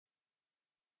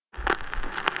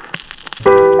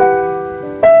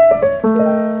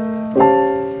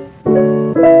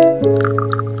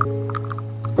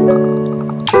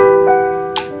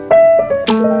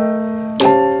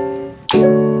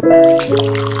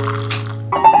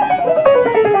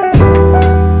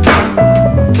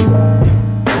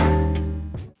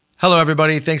Hello,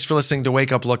 everybody. Thanks for listening to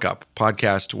Wake Up, Look Up,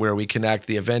 podcast where we connect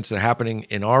the events that are happening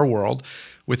in our world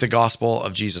with the gospel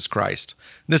of Jesus Christ.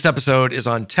 This episode is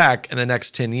on tech in the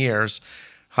next 10 years.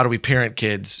 How do we parent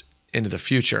kids into the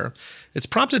future? It's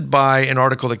prompted by an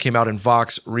article that came out in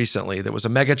Vox recently that was a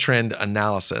megatrend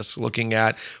analysis looking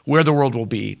at where the world will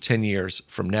be 10 years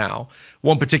from now.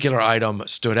 One particular item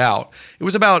stood out. It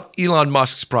was about Elon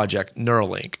Musk's project,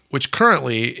 Neuralink, which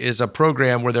currently is a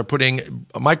program where they're putting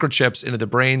microchips into the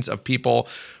brains of people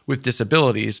with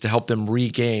disabilities to help them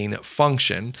regain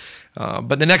function.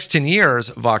 But the next 10 years,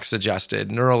 Vox suggested,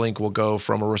 Neuralink will go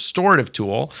from a restorative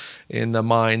tool in the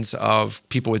minds of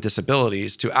people with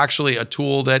disabilities to actually a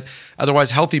tool that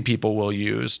otherwise healthy people will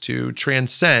use to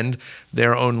transcend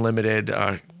their own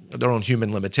their own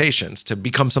human limitations, to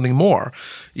become something more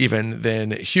even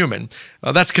than human.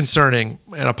 That's concerning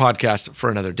and a podcast for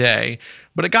another day.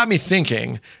 But it got me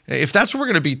thinking, if that's where we're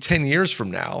going to be 10 years from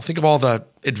now, think of all the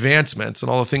advancements and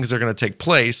all the things that are going to take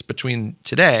place between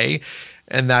today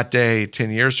and that day 10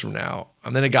 years from now.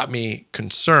 And then it got me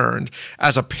concerned.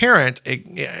 As a parent,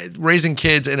 raising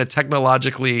kids in a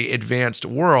technologically advanced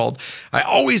world, I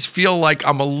always feel like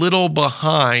I'm a little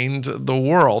behind the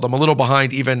world. I'm a little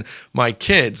behind even my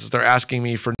kids. They're asking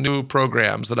me for new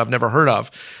programs that I've never heard of,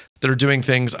 that are doing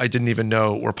things I didn't even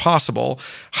know were possible.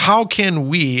 How can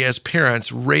we as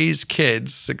parents raise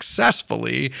kids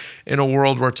successfully in a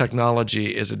world where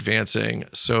technology is advancing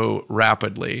so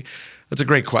rapidly? That's a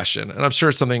great question, and I'm sure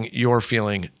it's something you're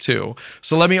feeling too.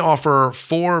 So let me offer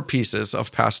 4 pieces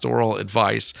of pastoral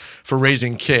advice for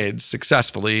raising kids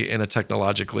successfully in a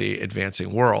technologically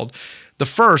advancing world. The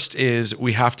first is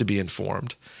we have to be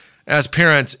informed. As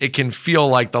parents, it can feel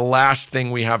like the last thing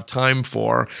we have time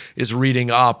for is reading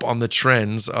up on the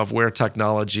trends of where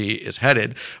technology is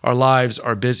headed. Our lives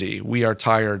are busy. We are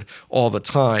tired all the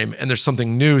time, and there's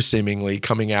something new seemingly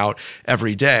coming out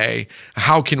every day.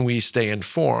 How can we stay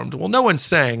informed? Well, no one's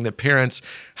saying that parents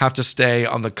have to stay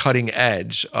on the cutting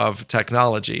edge of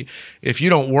technology. If you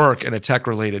don't work in a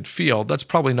tech-related field, that's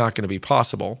probably not going to be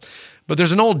possible. But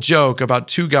there's an old joke about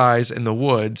 2 guys in the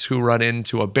woods who run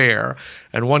into a bear.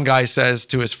 And one guy says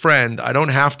to his friend, I don't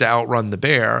have to outrun the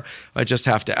bear. I just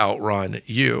have to outrun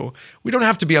you. We don't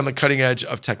have to be on the cutting edge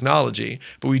of technology,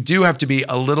 but we do have to be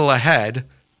a little ahead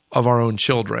of our own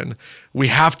children. We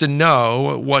have to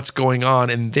know what's going on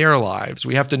in their lives.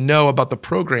 We have to know about the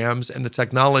programs and the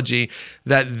technology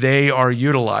that they are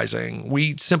utilizing.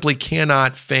 We simply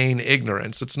cannot feign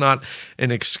ignorance. It's not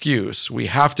an excuse. We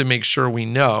have to make sure we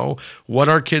know what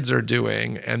our kids are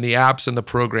doing and the apps and the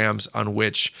programs on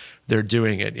which they're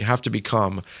doing it. You have to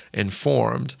become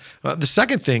informed. The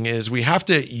second thing is we have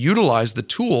to utilize the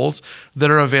tools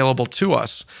that are available to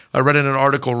us. I read in an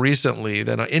article recently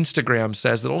that Instagram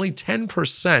says that only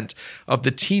 10% of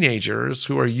the teenagers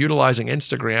who are utilizing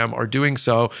Instagram are doing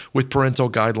so with parental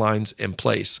guidelines in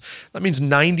place. That means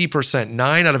 90%,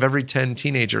 9 out of every 10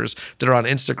 teenagers that are on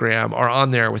Instagram are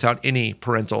on there without any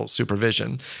parental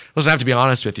supervision. Listen, I have to be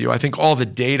honest with you. I think all the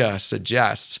data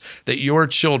suggests that your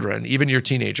children, even your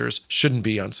teenagers, shouldn't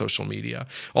be on social media.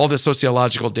 All the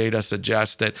sociological data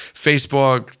suggests that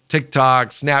Facebook, TikTok,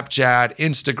 Snapchat,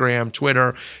 Instagram,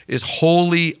 Twitter is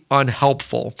wholly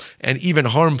unhelpful and even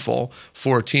harmful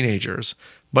for teenagers.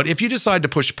 But if you decide to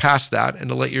push past that and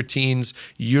to let your teens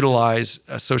utilize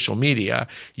social media,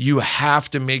 you have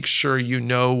to make sure you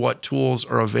know what tools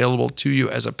are available to you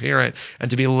as a parent and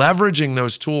to be leveraging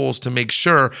those tools to make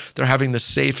sure they're having the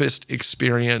safest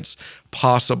experience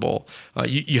possible.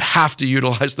 You have to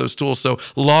utilize those tools. So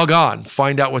log on,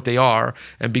 find out what they are,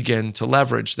 and begin to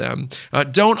leverage them.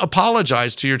 Don't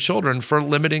apologize to your children for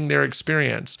limiting their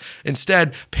experience.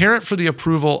 Instead, parent for the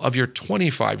approval of your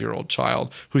 25-year-old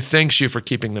child who thanks you for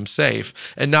keeping them safe,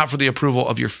 and not for the approval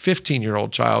of your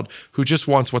 15-year-old child who just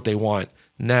wants what they want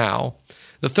now.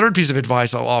 The third piece of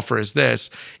advice I'll offer is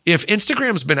this. If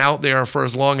Instagram's been out there for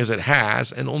as long as it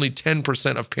has, and only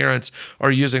 10% of parents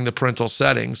are using the parental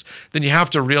settings, then you have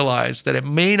to realize that it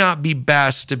may not be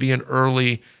best to be an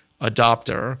early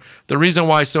adopter. The reason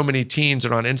why so many teens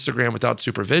are on Instagram without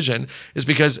supervision is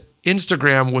because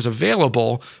Instagram was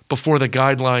available before the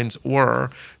guidelines were.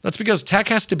 That's because tech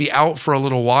has to be out for a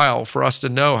little while for us to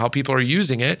know how people are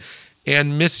using it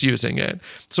and misusing it.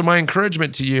 So my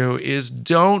encouragement to you is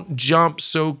don't jump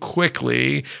so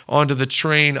quickly onto the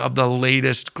train of the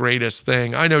latest, greatest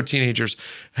thing. I know teenagers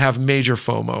have major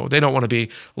FOMO. They don't want to be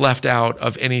left out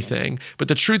of anything. But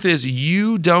the truth is,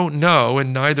 you don't know,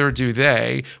 and neither do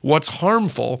they, what's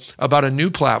harmful about a new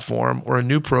platform or a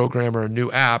new program or a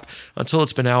new app until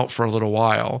it's been out for a little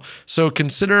while. So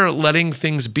consider letting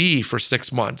things be for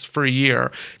 6 months, for a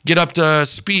year. Get up to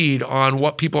speed on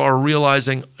what people are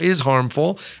realizing is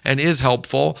harmful and is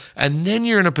helpful, and then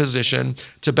you're in a position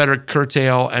to better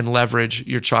curtail and leverage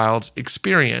your child's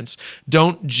experience.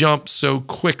 Don't jump so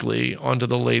quickly onto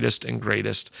the latest and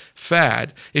greatest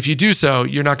fad. If you do so,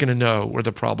 you're not going to know where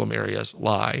the problem areas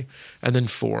lie. And then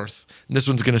fourth, and this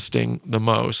one's going to sting the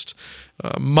most,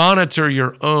 monitor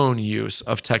your own use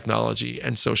of technology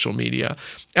and social media.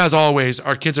 As always,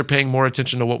 our kids are paying more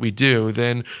attention to what we do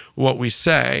than what we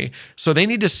say. So they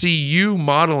need to see you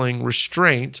modeling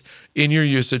restraint in your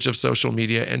usage of social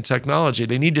media and technology.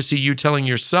 They need to see you telling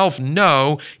yourself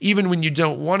no, even when you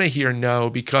don't want to hear no,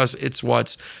 because it's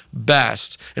what's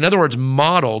best. In other words,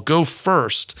 go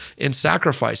first in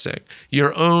sacrificing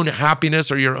your own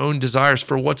happiness or your own desires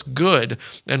for what's good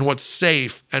and what's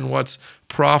safe and what's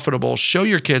profitable. Show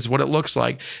your kids what it looks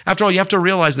like. After all, you have to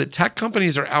realize that tech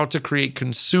companies are out to create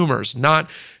consumers, not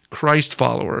Christ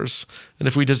followers. And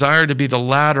if we desire to be the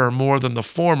latter more than the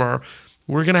former,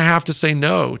 we're going to have to say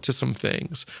no to some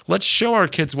things. Let's show our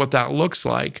kids what that looks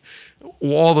like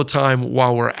all the time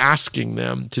while we're asking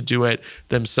them to do it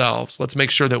themselves. Let's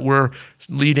make sure that we're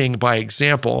leading by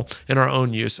example in our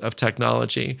own use of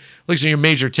technology. Listen, your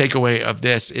major takeaway of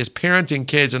this is parenting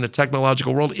kids in a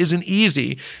technological world isn't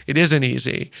easy. It isn't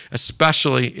easy,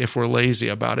 especially if we're lazy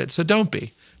about it. So don't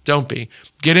be. Don't be.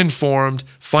 Get informed.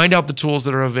 Find out the tools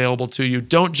that are available to you.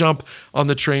 Don't jump on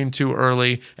the train too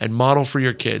early, and model for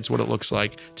your kids what it looks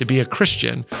like to be a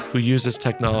Christian who uses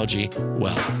technology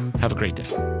well. Have a great day.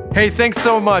 Hey, thanks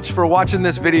so much for watching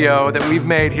this video that we've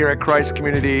made here at Christ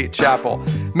Community Chapel.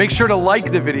 Make sure to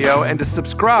like the video and to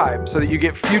subscribe so that you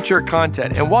get future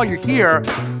content. And while you're here,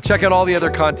 check out all the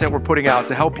other content we're putting out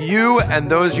to help you and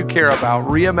those you care about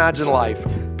reimagine life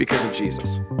because of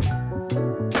Jesus.